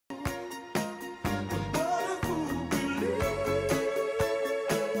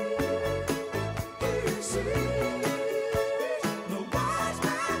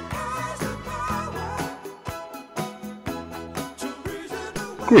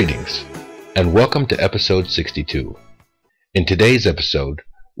Greetings, and welcome to episode 62. In today's episode,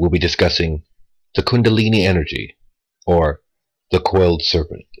 we'll be discussing the Kundalini energy, or the coiled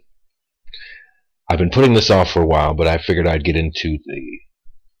serpent. I've been putting this off for a while, but I figured I'd get into the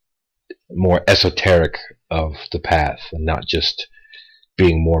more esoteric of the path and not just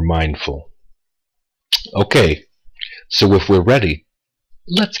being more mindful. Okay, so if we're ready,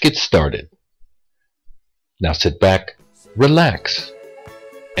 let's get started. Now sit back, relax,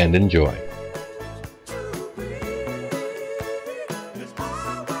 and enjoy.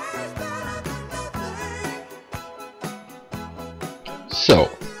 So,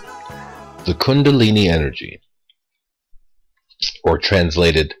 the Kundalini energy, or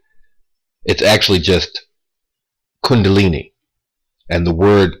translated, it's actually just Kundalini, and the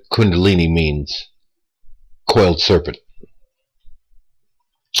word Kundalini means coiled serpent.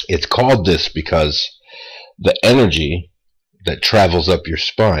 It's called this because the energy that travels up your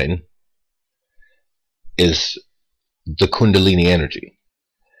spine is the Kundalini energy,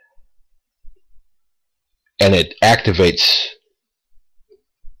 and it activates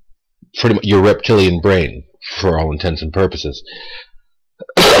pretty much your reptilian brain for all intents and purposes.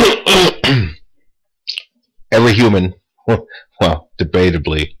 Every human, well,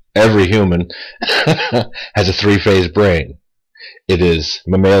 debatably, every human has a three-phase brain. It is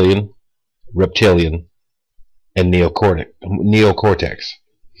mammalian, reptilian, and neocortex.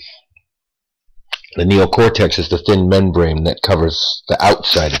 The neocortex is the thin membrane that covers the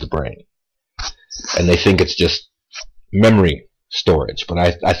outside of the brain, and they think it's just memory storage, but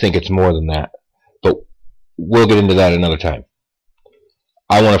I think it's more than that, but we'll get into that another time.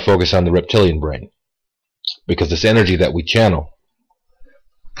 I want to focus on the reptilian brain, because this energy that we channel,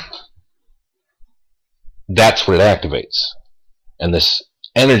 that's what it activates. And this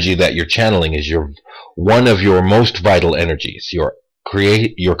energy that you're channeling is one of your most vital energies, your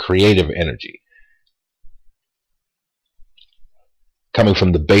creative energy, coming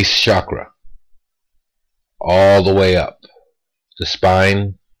from the base chakra all the way up the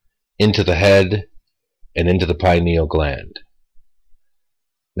spine, into the head, and into the pineal gland.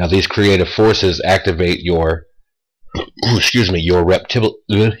 Now these creative forces activate your your reptilian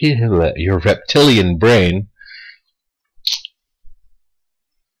brain.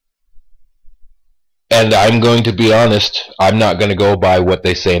 And I'm going to be honest, I'm not going to go by what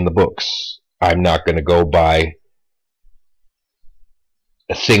they say in the books. I'm not going to go by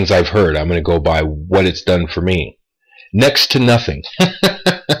things I've heard. I'm going to go by what it's done for me. Next to nothing.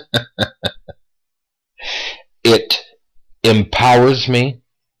 It empowers me.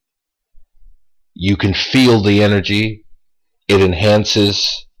 You can feel the energy. It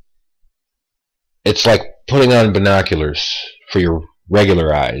enhances. It's like putting on binoculars for your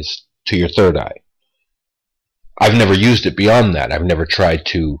regular eyes to your third eye. I've never used it beyond that. I've never tried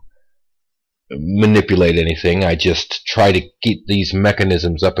to manipulate anything. I just try to keep these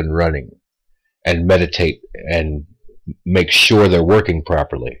mechanisms up and running and meditate and make sure they're working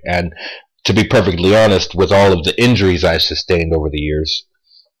properly. And to be perfectly honest, with all of the injuries I've sustained over the years,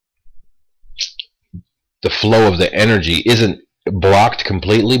 the flow of the energy isn't blocked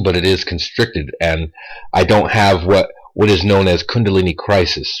completely, but it is constricted, and I don't have what is known as Kundalini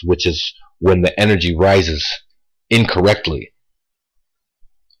crisis, which is when the energy rises incorrectly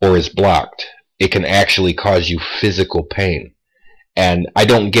or is blocked. It can actually cause you physical pain. And I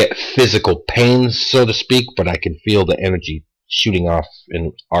don't get physical pain, so to speak, but I can feel the energy shooting off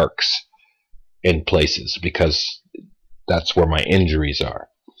in arcs in places, because that's where my injuries are.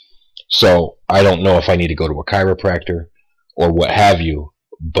 So I don't know if I need to go to a chiropractor or what have you,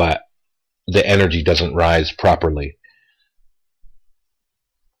 but the energy doesn't rise properly.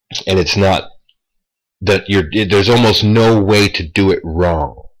 And it's not that there's almost no way to do it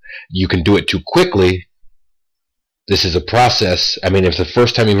wrong. You can do it too quickly. This is a process. I mean, if it's the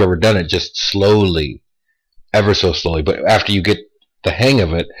first time you've ever done it, just slowly, ever so slowly. But after you get the hang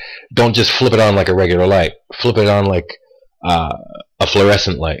of it, don't just flip it on like a regular light. Flip it on like a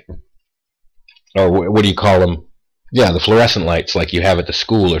fluorescent light. Or what do you call them? Yeah, the fluorescent lights like you have at the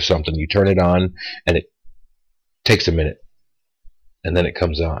school or something. You turn it on, and it takes a minute, and then it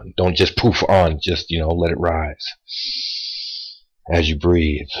comes on. Don't just poof on. Just, let it rise as you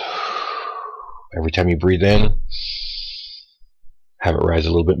breathe. Every time you breathe in, have it rise a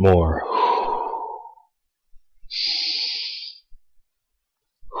little bit more.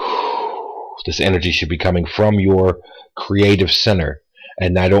 This energy should be coming from your creative center.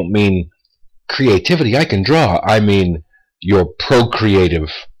 And I don't mean creativity, I can draw. I mean your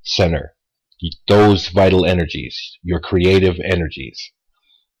procreative center. Those vital energies, your creative energies.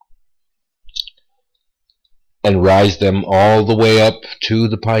 and rise them all the way up to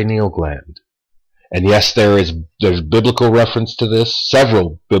the pineal gland. And yes, there's biblical reference to this,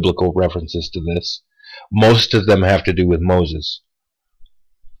 several biblical references to this. Most of them have to do with Moses.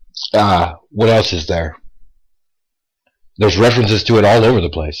 What else is there? There's references to it all over the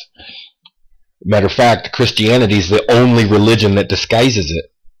place. Matter of fact, Christianity is the only religion that disguises it.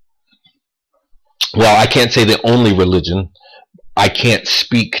 Well, I can't say the only religion. I can't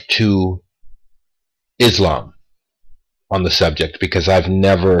speak to Islam on the subject because I've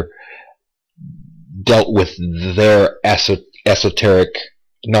never dealt with their esoteric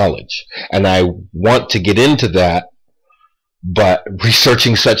knowledge. And I want to get into that, but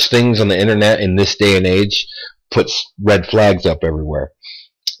researching such things on the internet in this day and age puts red flags up everywhere.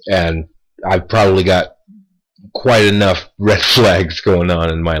 And I've probably got quite enough red flags going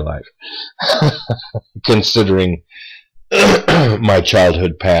on in my life, considering my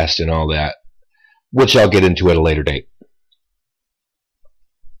childhood past and all that, which I'll get into at a later date.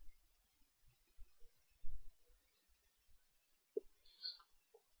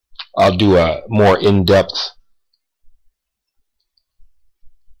 I'll do a more in-depth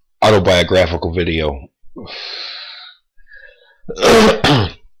autobiographical video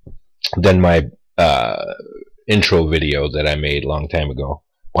than my intro video that I made a long time ago.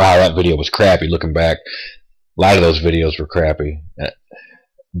 Wow, that video was crappy looking back. A lot of those videos were crappy.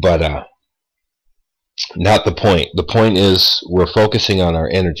 But not the point. The point is we're focusing on our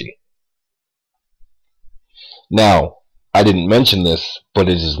energy. Now, I didn't mention this, but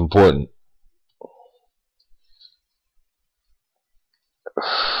it is important.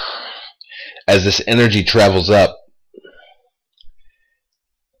 As this energy travels up,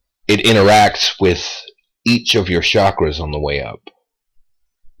 it interacts with each of your chakras on the way up.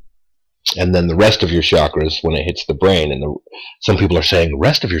 And then the rest of your chakras when it hits the brain. And some people are saying, the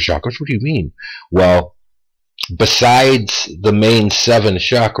rest of your chakras? What do you mean? Well, besides the main 7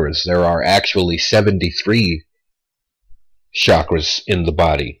 chakras, there are actually 73 chakras in the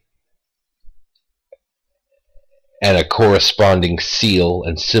body. And a corresponding seal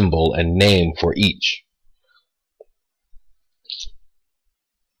and symbol and name for each.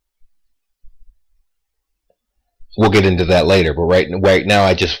 We'll get into that later, but right now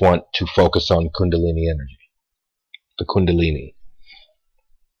I just want to focus on Kundalini energy. The Kundalini.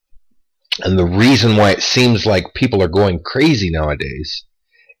 And the reason why it seems like people are going crazy nowadays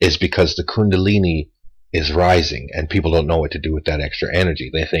is because the Kundalini is rising and people don't know what to do with that extra energy.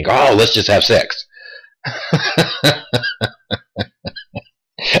 They think, oh, let's just have sex.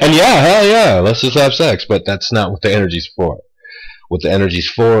 And yeah, hell yeah, let's just have sex. But that's not what the energy's for. What the energy's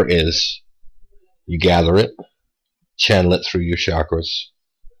for is you gather it, channel it through your chakras.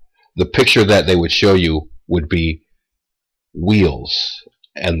 The picture that they would show you would be wheels,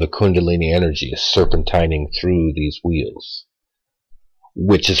 and the Kundalini energy is serpentining through these wheels,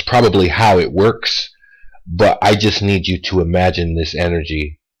 which is probably how it works, but I just need you to imagine this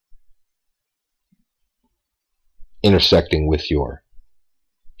energy intersecting with your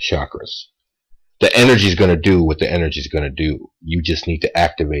chakras. The energy is going to do what the energy is going to do. You just need to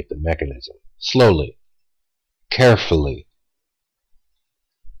activate the mechanism slowly, carefully,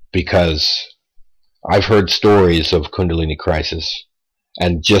 because I've heard stories of Kundalini crisis,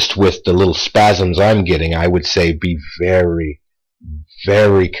 and just with the little spasms I'm getting, I would say be very,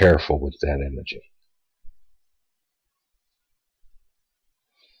 very careful with that energy.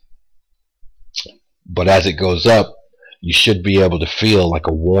 But as it goes up, you should be able to feel like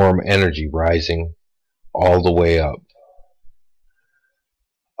a warm energy rising all the way up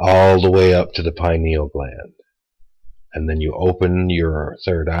to the pineal gland. And then you open your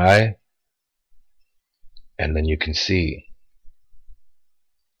third eye, and then you can see.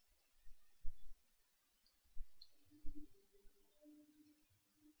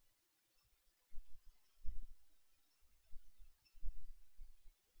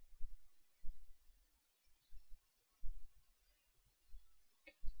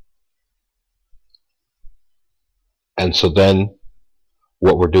 And so then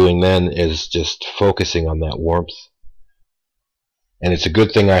what we're doing then is just focusing on that warmth. And it's a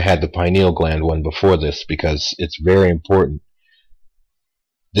good thing I had the pineal gland one before this, because it's very important.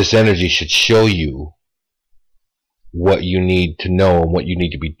 This energy should show you what you need to know and what you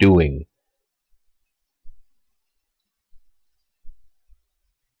need to be doing.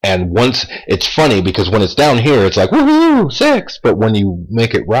 And once, it's funny because when it's down here, it's like, woohoo, sex. But when you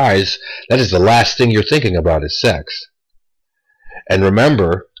make it rise, that is the last thing you're thinking about is sex. And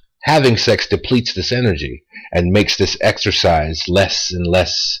remember, having sex depletes this energy and makes this exercise less and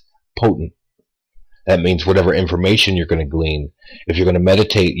less potent. That means whatever information you're going to glean, if you're going to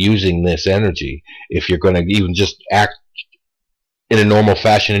meditate using this energy, if you're going to even just act in a normal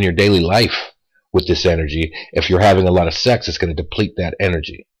fashion in your daily life with this energy, if you're having a lot of sex, it's going to deplete that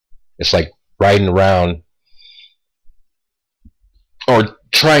energy. It's like riding around or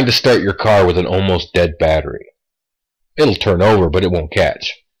trying to start your car with an almost dead battery. It'll turn over, but it won't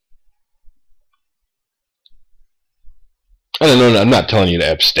catch. I don't know, I'm not telling you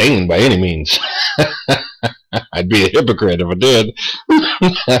to abstain by any means. I'd be a hypocrite if I did.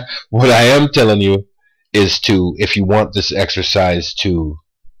 What I am telling you is to, if you want this exercise to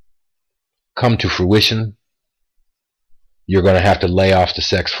come to fruition, you're going to have to lay off the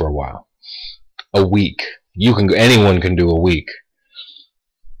sex for a while. A week. Anyone can do a week.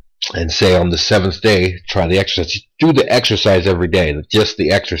 And say on the 7th day, try the exercise. Do the exercise every day, just the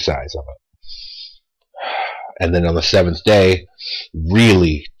exercise of it. And then on the 7th day,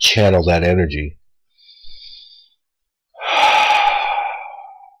 really channel that energy.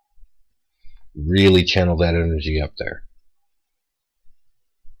 Really channel that energy up there.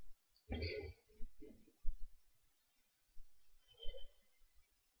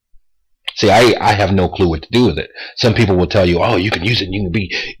 See, I have no clue what to do with it. Some people will tell you, oh, you can use it and you can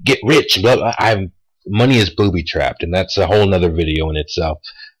get rich. Money is booby-trapped, and that's a whole nother video in itself.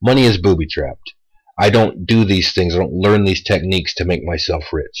 Money is booby-trapped. I don't do these things. I don't learn these techniques to make myself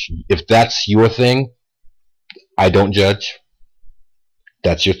rich. If that's your thing, I don't judge.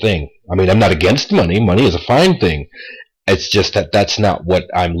 That's your thing. I mean, I'm not against money. Money is a fine thing. It's just that that's not what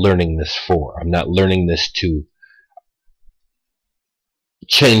I'm learning this for. I'm not learning this to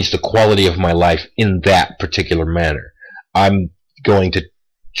change the quality of my life in that particular manner. I'm going to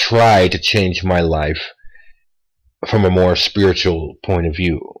try to change my life from a more spiritual point of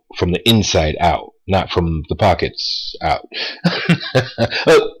view, from the inside out, not from the pockets out.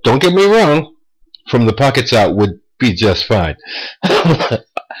 Oh, don't get me wrong, from the pockets out would be just fine.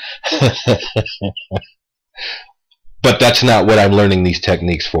 But that's not what I'm learning these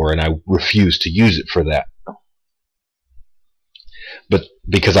techniques for, and I refuse to use it for that. But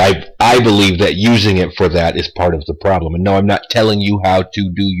because I believe that using it for that is part of the problem. And no, I'm not telling you how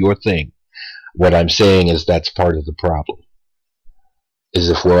to do your thing. What I'm saying is that's part of the problem. Is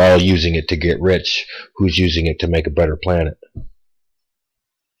if we're all using it to get rich, who's using it to make a better planet?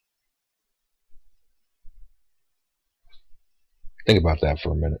 Think about that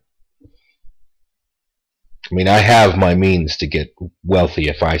for a minute. I mean, I have my means to get wealthy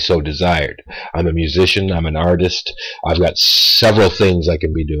if I so desired. I'm a musician, I'm an artist, I've got several things I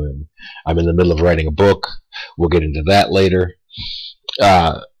can be doing. I'm in the middle of writing a book, we'll get into that later.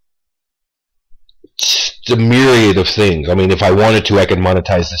 It's a myriad of things. I mean, if I wanted to, I could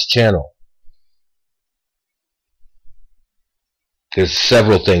monetize this channel. There's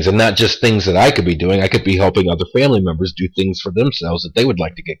several things, and not just things that I could be doing. I could be helping other family members do things for themselves that they would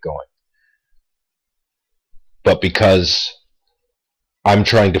like to get going. But because I'm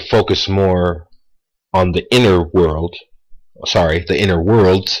trying to focus more on the inner world, the inner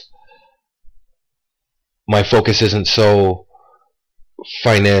worlds, my focus isn't so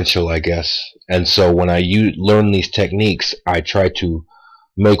financial, I guess. And so when I learn these techniques, I try to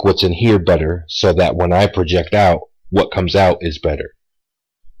make what's in here better so that when I project out, what comes out is better.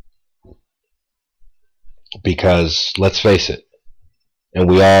 Because, let's face it, and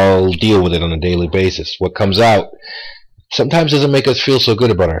we all deal with it on a daily basis, what comes out sometimes doesn't make us feel so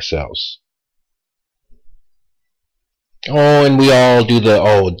good about ourselves. Oh, and we all do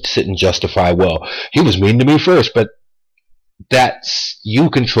sit and justify, well, he was mean to me first, but that's, you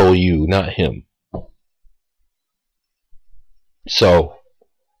control you, not him. So,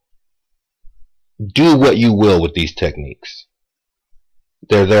 do what you will with these techniques.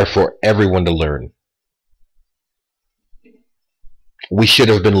 They're there for everyone to learn. We should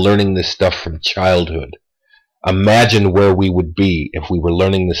have been learning this stuff from childhood. Imagine where we would be if we were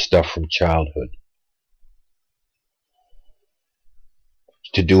learning this stuff from childhood.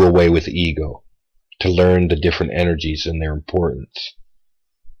 To do away with ego. To learn the different energies and their importance.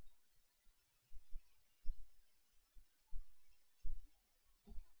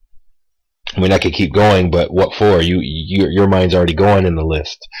 I mean, I could keep going, but what for? Your mind's already going in the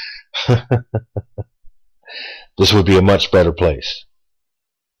list. This would be a much better place.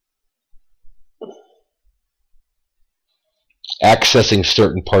 Accessing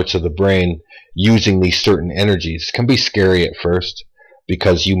certain parts of the brain using these certain energies can be scary at first,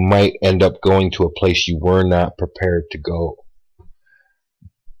 because you might end up going to a place you were not prepared to go.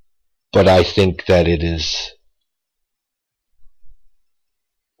 But I think that it is,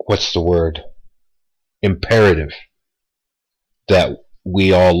 what's the word? Imperative that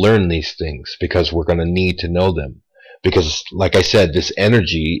we all learn these things because we're going to need to know them. Because, like I said, this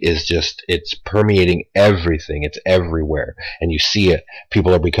energy is just, it's permeating everything. It's everywhere. And you see it.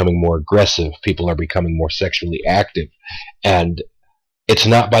 People are becoming more aggressive. People are becoming more sexually active. And it's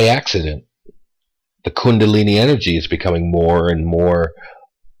not by accident. The Kundalini energy is becoming more and more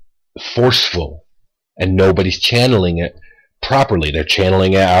forceful. And nobody's channeling it properly. They're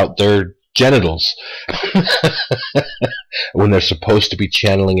channeling it out their genitals when they're supposed to be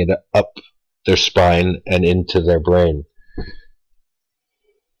channeling it up their spine and into their brain.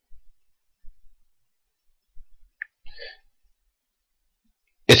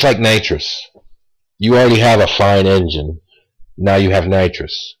 It's like nitrous. You already have a fine engine. Now you have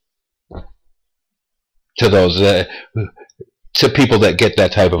nitrous. To those to people that get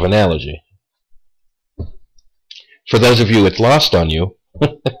that type of analogy. For those of you it's lost on you,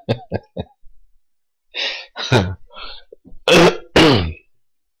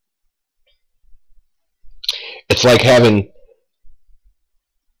 it's like having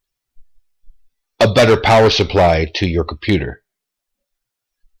a better power supply to your computer.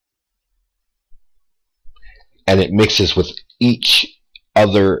 And it mixes with each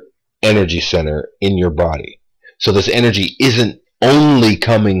other energy center in your body. So this energy isn't only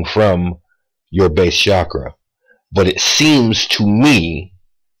coming from your base chakra, but it seems to me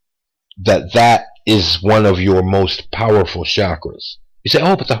that that is one of your most powerful chakras. You say,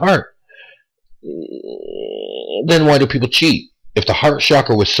 oh, but the heart. Then why do people cheat? If the heart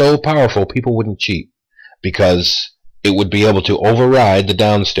chakra was so powerful, people wouldn't cheat, because it would be able to override the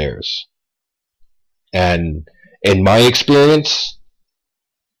downstairs. And in my experience,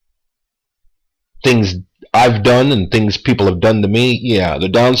 things I've done and things people have done to me, yeah, the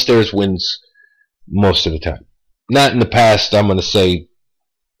downstairs wins most of the time. Not in the past, I'm going to say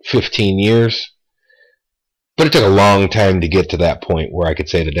 15 years. But it took a long time to get to that point where I could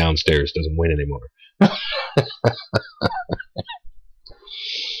say the downstairs doesn't win anymore.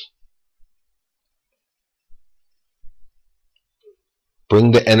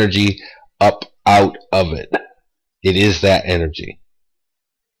 Bring the energy up out of it. It is that energy.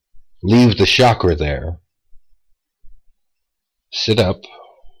 Leave the chakra there. Sit up.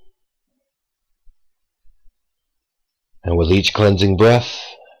 And with each cleansing breath,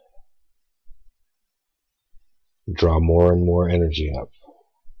 draw more and more energy up.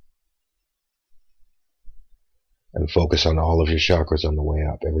 And focus on all of your chakras on the way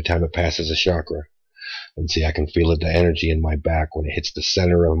up. Every time it passes a chakra. And see, I can feel it, the energy in my back. When it hits the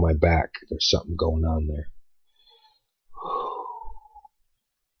center of my back, there's something going on there.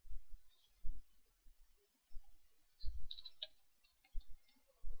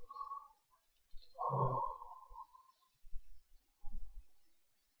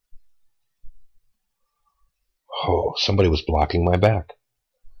 Oh, somebody was blocking my back.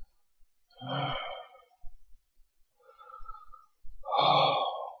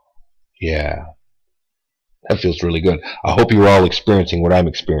 Yeah. That feels really good. I hope you're all experiencing what I'm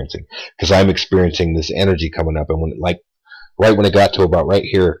experiencing, because I'm experiencing this energy coming up, and when it, like, right when it got to about right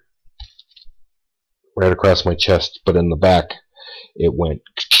here, right across my chest, but in the back, it went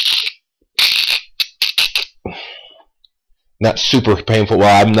not super painful.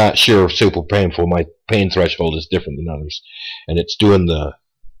 Well, I'm not sure if super painful. My pain threshold is different than others, and it's doing the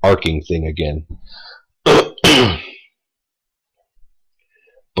arcing thing again.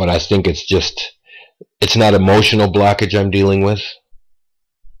 But I think it's just, it's not emotional blockage I'm dealing with.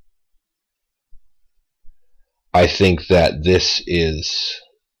 I think that this is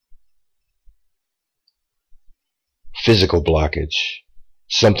physical blockage.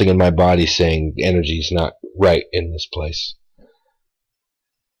 Something in my body saying energy's not right in this place.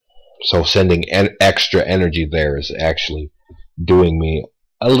 So sending extra energy there is actually doing me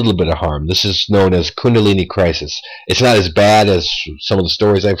a little bit of harm. This is known as Kundalini crisis. It's not as bad as some of the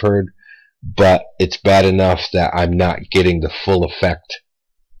stories I've heard, but it's bad enough that I'm not getting the full effect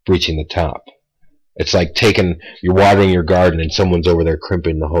reaching the top. It's like you're watering your garden and someone's over there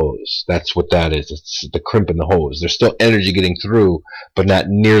crimping the hose. That's what that is. It's the crimping the hose. There's still energy getting through, but not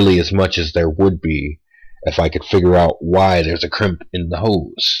nearly as much as there would be if I could figure out why there's a crimp in the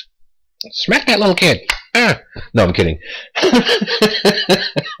hose. Smack that little kid. Ah. No, I'm kidding.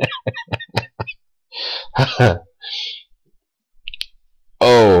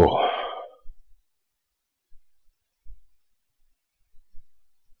 Oh.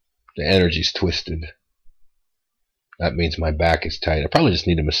 The energy's twisted. That means my back is tight. I probably just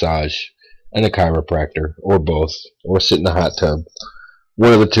need a massage and a chiropractor, or both, or sit in a hot tub.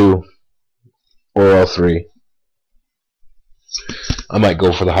 One of the two, or all three. I might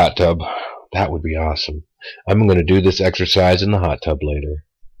go for the hot tub. That would be awesome. I'm going to do this exercise in the hot tub later.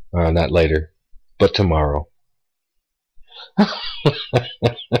 Not later, but tomorrow.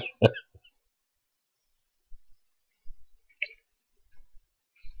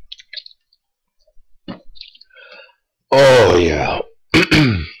 Oh, yeah.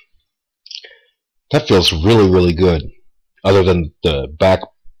 That feels really, really good. Other than the back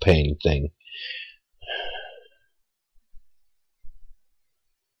pain thing.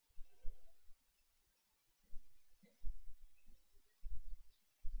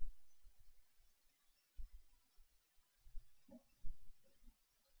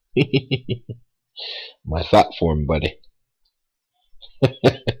 My thought form, buddy.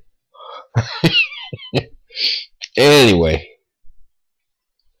 Anyway.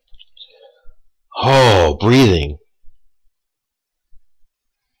 Oh, breathing.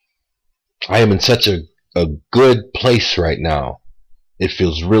 I am in such a good place right now. It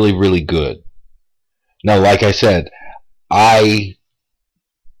feels really, really good. Now, like I said, I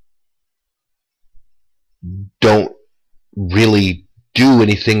don't really do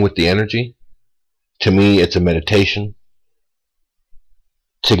anything with the energy. To me, it's a meditation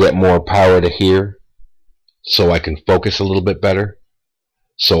to get more power to hear, so I can focus a little bit better,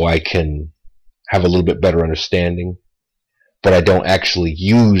 so I can have a little bit better understanding, but I don't actually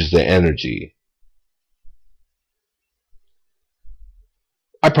use the energy.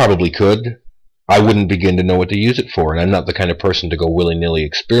 I probably could. I wouldn't begin to know what to use it for, and I'm not the kind of person to go willy-nilly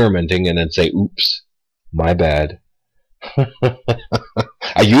experimenting and then say, oops, my bad.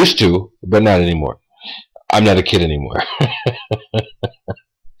 I used to, but not anymore. I'm not a kid anymore.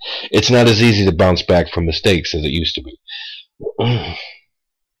 It's not as easy to bounce back from mistakes as it used to be.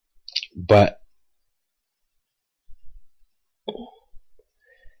 But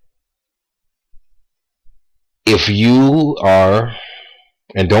if you are,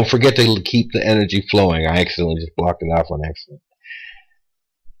 and don't forget to keep the energy flowing. I accidentally just blocked it off on accident.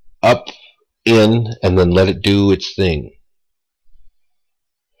 Up, in, and then let it do its thing.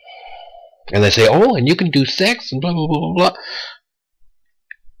 And they say, oh, and you can do sex and blah, blah, blah, blah, blah.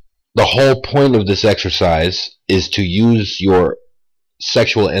 The whole point of this exercise is to use your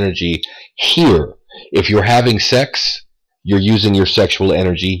sexual energy here. If you're having sex, you're using your sexual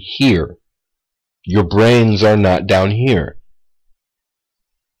energy here. Your brains are not down here.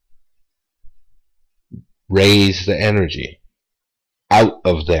 Raise the energy out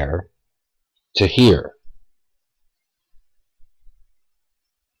of there to here.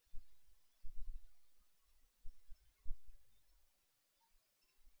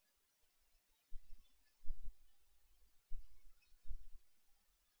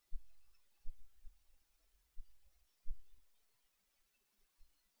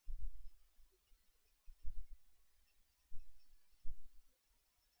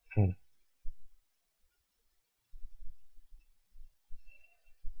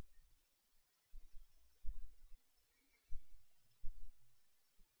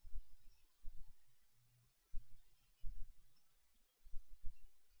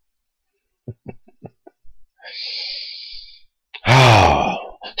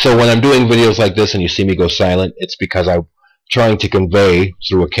 So when I'm doing videos like this and you see me go silent, it's because I'm trying to convey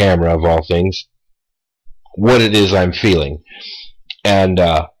through a camera, of all things, what it is I'm feeling, and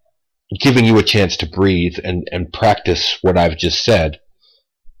giving you a chance to breathe and practice what I've just said.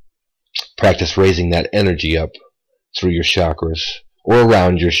 Practice raising that energy up through your chakras or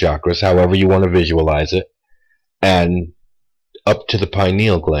around your chakras, however you want to visualize it, and up to the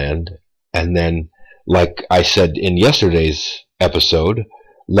pineal gland. And then, like I said in yesterday's episode,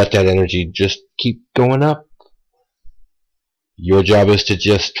 let that energy just keep going up. Your job is to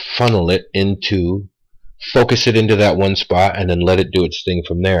just funnel it into, focus it into that one spot, and then let it do its thing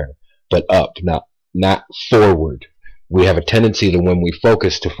from there. But up, not forward. We have a tendency to, when we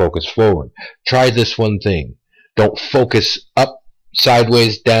focus, to focus forward. Try this one thing. Don't focus up,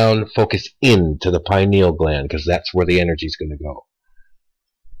 sideways, down. Focus into the pineal gland, because that's where the energy is going to go.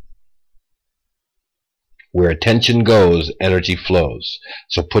 Where attention goes, energy flows.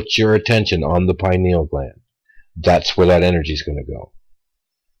 So put your attention on the pineal gland. That's where that energy is going to go.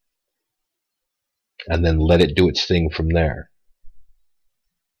 And then let it do its thing from there.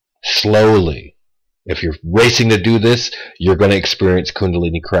 Slowly. If you're racing to do this, you're going to experience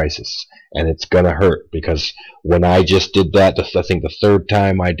Kundalini crisis. And it's going to hurt, because when I just did that, I think the third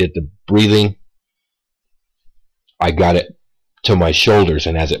time I did the breathing, I got it to my shoulders.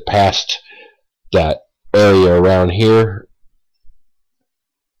 And as it passed that area around here,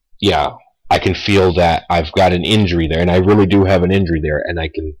 yeah, I can feel that I've got an injury there, and I really do have an injury there, and I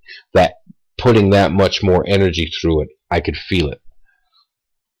can, that putting that much more energy through it, I could feel it.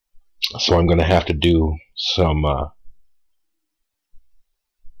 So I'm going to have to do some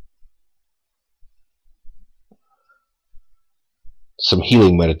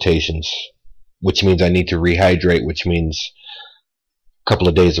healing meditations, which means I need to rehydrate, which means a couple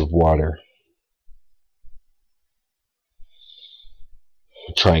of days of water.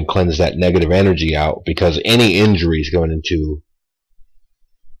 Try and cleanse that negative energy out, because any injury is going to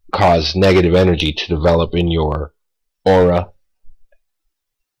cause negative energy to develop in your aura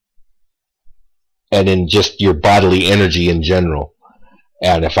and in just your bodily energy in general.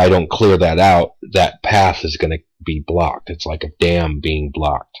 And if I don't clear that out, that path is going to be blocked. It's like a dam being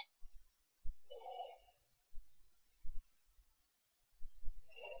blocked.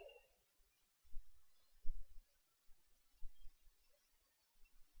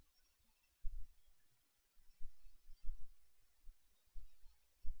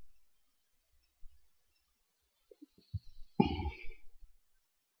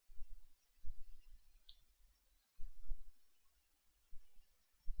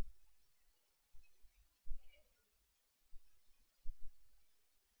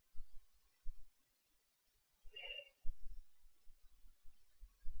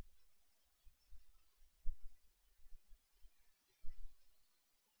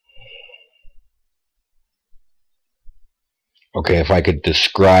 Okay, if I could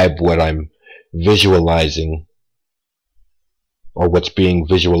describe what I'm visualizing, or what's being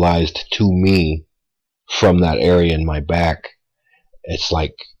visualized to me from that area in my back, it's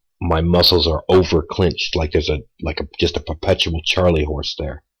like my muscles are over clenched, like there's just a perpetual Charlie horse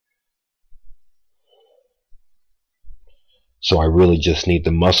there. So I really just need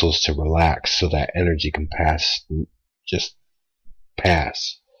the muscles to relax so that energy can just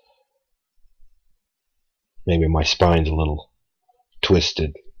pass. Maybe my spine's a little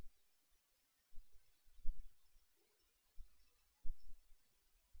twisted.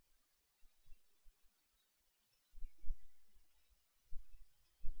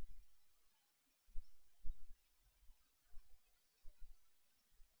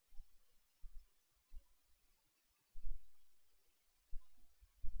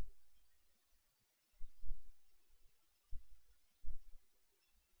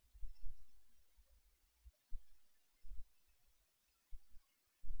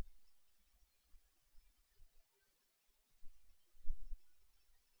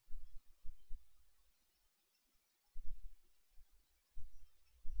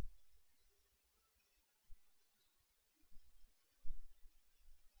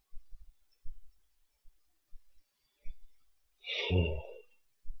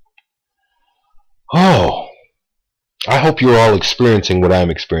 Oh, I hope you're all experiencing what I'm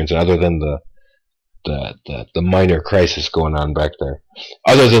experiencing, other than the minor crisis going on back there.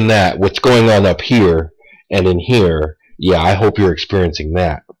 Other than that, what's going on up here and in here, yeah, I hope you're experiencing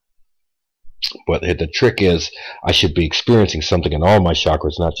that. But the trick is, I should be experiencing something in all my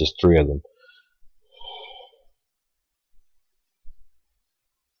chakras, not just 3 of them.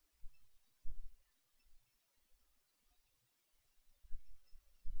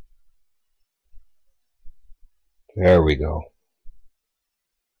 There we go.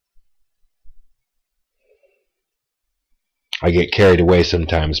 I get carried away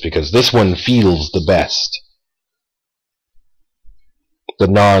sometimes because this one feels the best.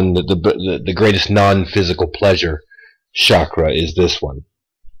 The greatest non-physical pleasure chakra is this one.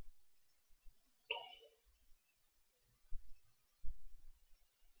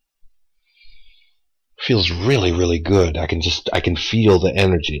 Feels really, really good. I can feel the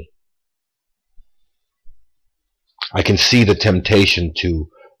energy. I can see the temptation to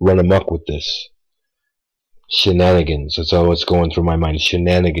run amok with this. Shenanigans. That's all what's going through my mind.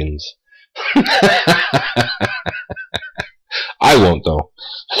 Shenanigans. I won't, though.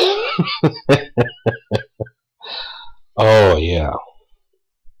 Oh, yeah.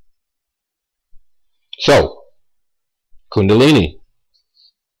 So, Kundalini,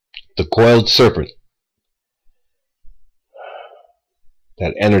 the coiled serpent,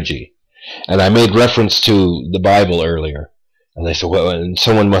 that energy. And I made reference to the Bible earlier. And they said, well, and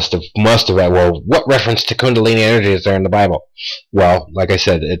someone must have well, what reference to Kundalini energy is there in the Bible? Well, like I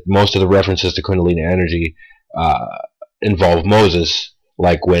said, most of the references to Kundalini energy involve Moses,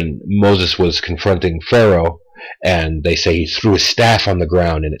 like when Moses was confronting Pharaoh, and they say he threw a staff on the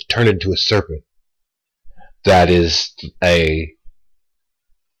ground and it turned into a serpent. That is a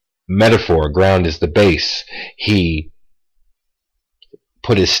metaphor. Ground is the base. He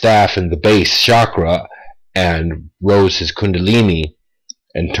put his staff in the base chakra and rose his Kundalini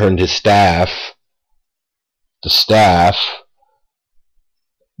and turned his staff, the staff,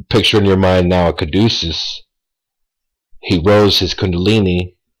 picture in your mind now a caduceus. He rose his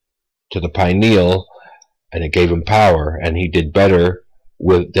Kundalini to the pineal, and it gave him power, and he did better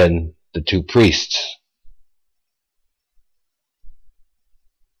than the two priests.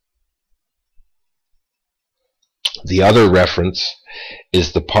 The other reference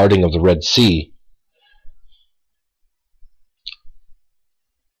is the parting of the Red Sea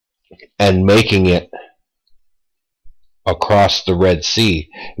and making it across the Red Sea.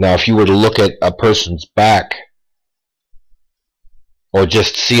 Now, if you were to look at a person's back, or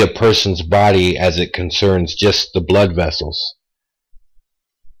just see a person's body as it concerns just the blood vessels,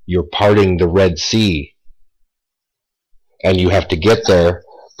 you're parting the Red Sea, and you have to get there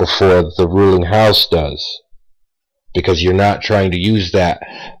before the ruling house does, because you're not trying to use that.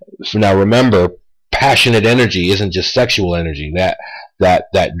 Now remember, passionate energy isn't just sexual energy. That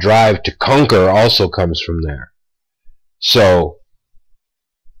drive to conquer also comes from there. So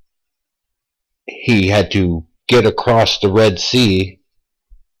he had to get across the Red Sea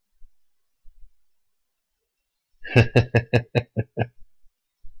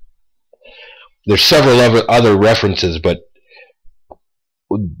There's several other references, but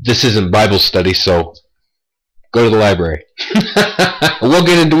this isn't Bible study, so go to the library. We'll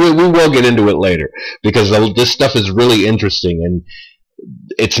get into it. We will get into it later, because this stuff is really interesting and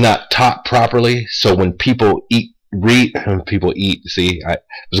it's not taught properly. So when people eat, see, I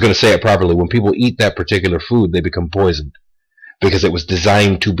was going to say it properly. When people eat that particular food, they become poisoned because it was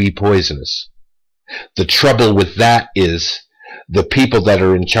designed to be poisonous. The trouble with that is the people that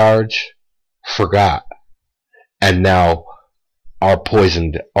are in charge forgot and now are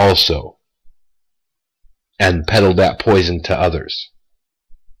poisoned also, and peddle that poison to others.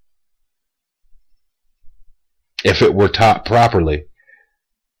 If it were taught properly,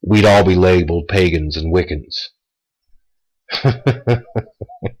 we'd all be labeled pagans and Wiccans.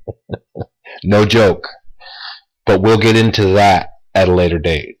 No joke. But we'll get into that at a later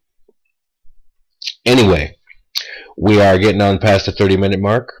date. Anyway, we are getting on past the 30-minute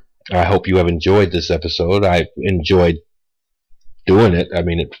mark. I hope you have enjoyed this episode. I enjoyed doing it. I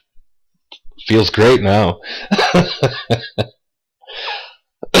mean, it feels great now.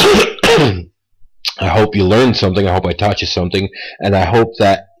 I hope you learned something. I hope I taught you something. And I hope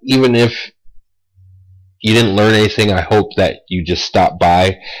that even if you didn't learn anything, I hope that you just stopped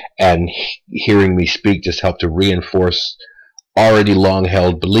by, and hearing me speak just helped to reinforce already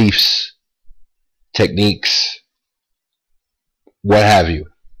long-held beliefs, techniques, what have you.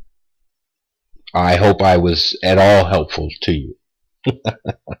 I hope I was at all helpful to you.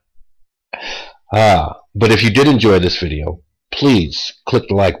 But if you did enjoy this video, please click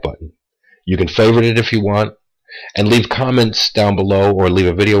the like button. You can favorite it if you want, and leave comments down below, or leave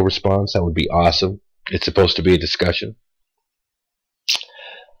a video response. That would be awesome. It's supposed to be a discussion.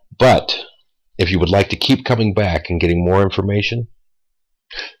 But if you would like to keep coming back and getting more information,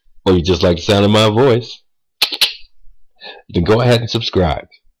 or you just like the sound of my voice, then go ahead and subscribe.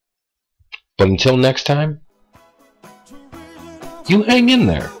 But until next time, you hang in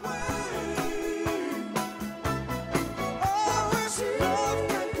there.